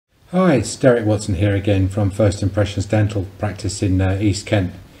Hi, it's Derek Watson here again from First Impressions Dental Practice in East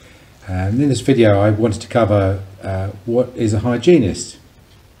Kent. In this video I wanted to cover what is a hygienist.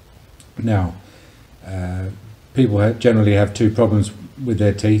 Now, people generally have two problems with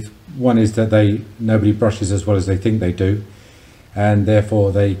their teeth. One is that nobody brushes as well as they think they do, and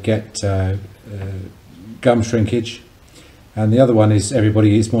therefore they get gum shrinkage. And the other one is everybody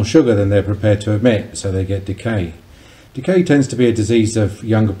eats more sugar than they're prepared to admit, so they get decay. Decay tends to be a disease of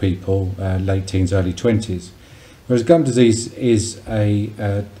younger people, late teens, early 20s, whereas gum disease is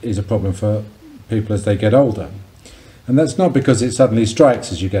a problem for people as they get older. And that's not because it suddenly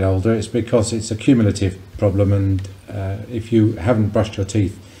strikes as you get older, it's because it's a cumulative problem, and if you haven't brushed your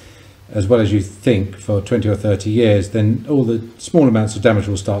teeth as well as you think for 20 or 30 years, then all the small amounts of damage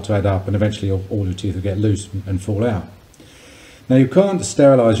will start to add up, and eventually all your teeth will get loose and fall out. Now, you can't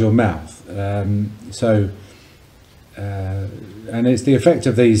sterilise your mouth, and it's the effect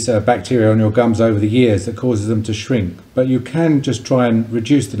of these bacteria on your gums over the years that causes them to shrink. But you can just try and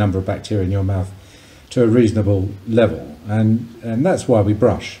reduce the number of bacteria in your mouth to a reasonable level, and that's why we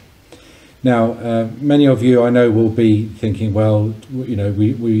brush. Now, many of you I know will be thinking, well, you know,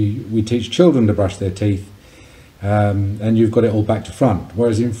 we teach children to brush their teeth, and you've got it all back to front.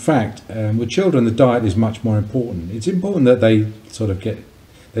 Whereas in fact, with children, the diet is much more important. It's important that they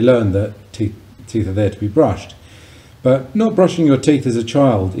learn that teeth are there to be brushed. But not brushing your teeth as a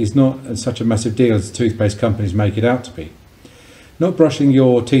child is not such a massive deal as toothpaste companies make it out to be. Not brushing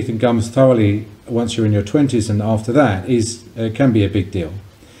your teeth and gums thoroughly once you're in your 20s and after that can be a big deal.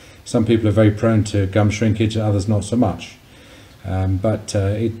 Some people are very prone to gum shrinkage, others not so much. But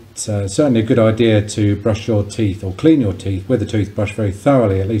it's certainly a good idea to brush your teeth or clean your teeth with a toothbrush very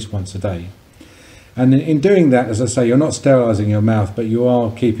thoroughly, at least once a day. And in doing that, as I say, you're not sterilising your mouth, but you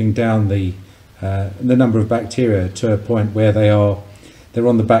are keeping down the number of bacteria to a point where they're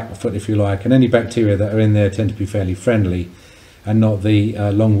on the back foot, if you like, and any bacteria that are in there tend to be fairly friendly and not the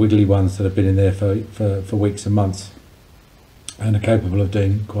long wiggly ones that have been in there for weeks and months and are capable of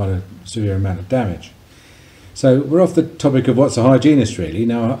doing quite a severe amount of damage. So we're off the topic of what's a hygienist really.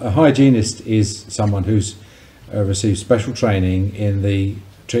 Now, a hygienist is someone who's received special training in the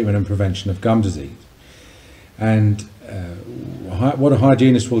treatment and prevention of gum disease. And what a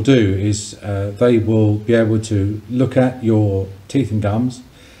hygienist will do is they will be able to look at your teeth and gums,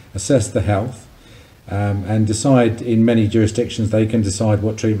 assess the health, and decide. In many jurisdictions they can decide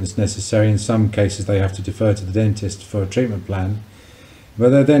what treatment is necessary. In some cases they have to defer to the dentist for a treatment plan, but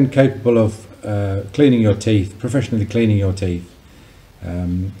they're then capable of cleaning your teeth, professionally cleaning your teeth,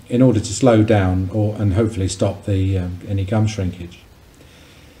 in order to slow down and hopefully stop any gum shrinkage.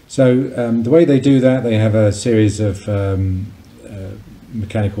 So the way they do that, they have a series of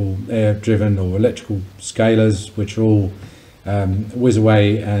mechanical air-driven or electrical scalers, which are all whiz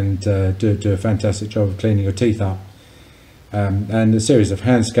away and do a fantastic job of cleaning your teeth up, and a series of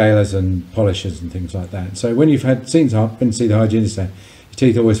hand scalers and polishers and things like that. So when you've been to see the hygienist, your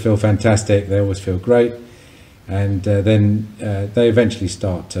teeth always feel fantastic, they always feel great, and then they eventually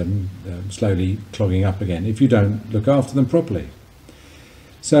start slowly clogging up again if you don't look after them properly.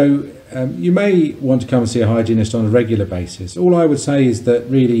 So you may want to come and see a hygienist on a regular basis. All I would say is that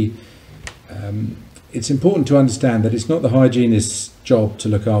really it's important to understand that it's not the hygienist's job to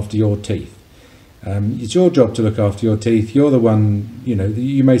look after your teeth. It's your job to look after your teeth. You're the one, you know,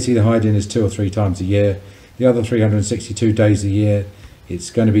 you may see the hygienist 2 or 3 times a year. The other 362 days a year,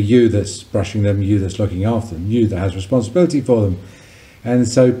 it's going to be you that's brushing them, you that's looking after them, you that has responsibility for them. And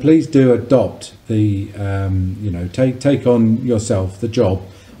so please do adopt take on yourself the job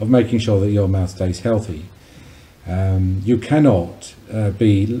of making sure that your mouth stays healthy. You cannot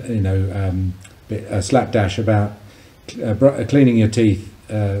be a slapdash about cleaning your teeth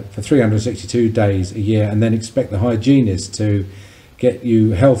for 362 days a year and then expect the hygienist to get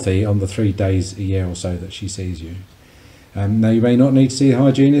you healthy on the 3 days a year or so that she sees you. Now, you may not need to see a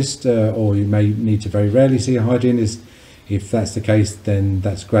hygienist, or you may need to very rarely see a hygienist. If that's the case, then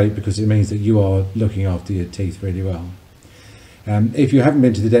that's great, because it means that you are looking after your teeth really well. If you haven't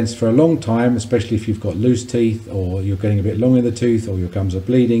been to the dentist for a long time, especially if you've got loose teeth or you're getting a bit long in the tooth or your gums are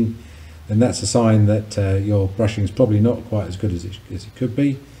bleeding, then that's a sign that your brushing is probably not quite as good as it could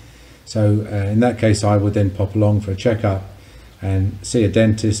be. So in that case, I would then pop along for a checkup and see a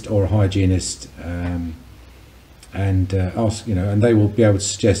dentist or a hygienist, and ask, and they will be able to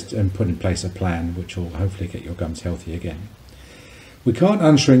suggest and put in place a plan which will hopefully get your gums healthy again. We can't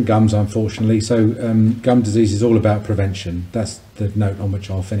unshrink gums, unfortunately, so gum disease is all about prevention. That's the note on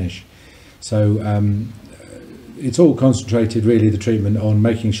which I'll finish. So it's all concentrated, really, the treatment, on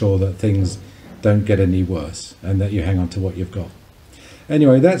making sure that things don't get any worse and that you hang on to what you've got.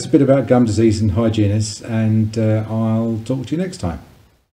 Anyway, that's a bit about gum disease and hygienists, and I'll talk to you next time.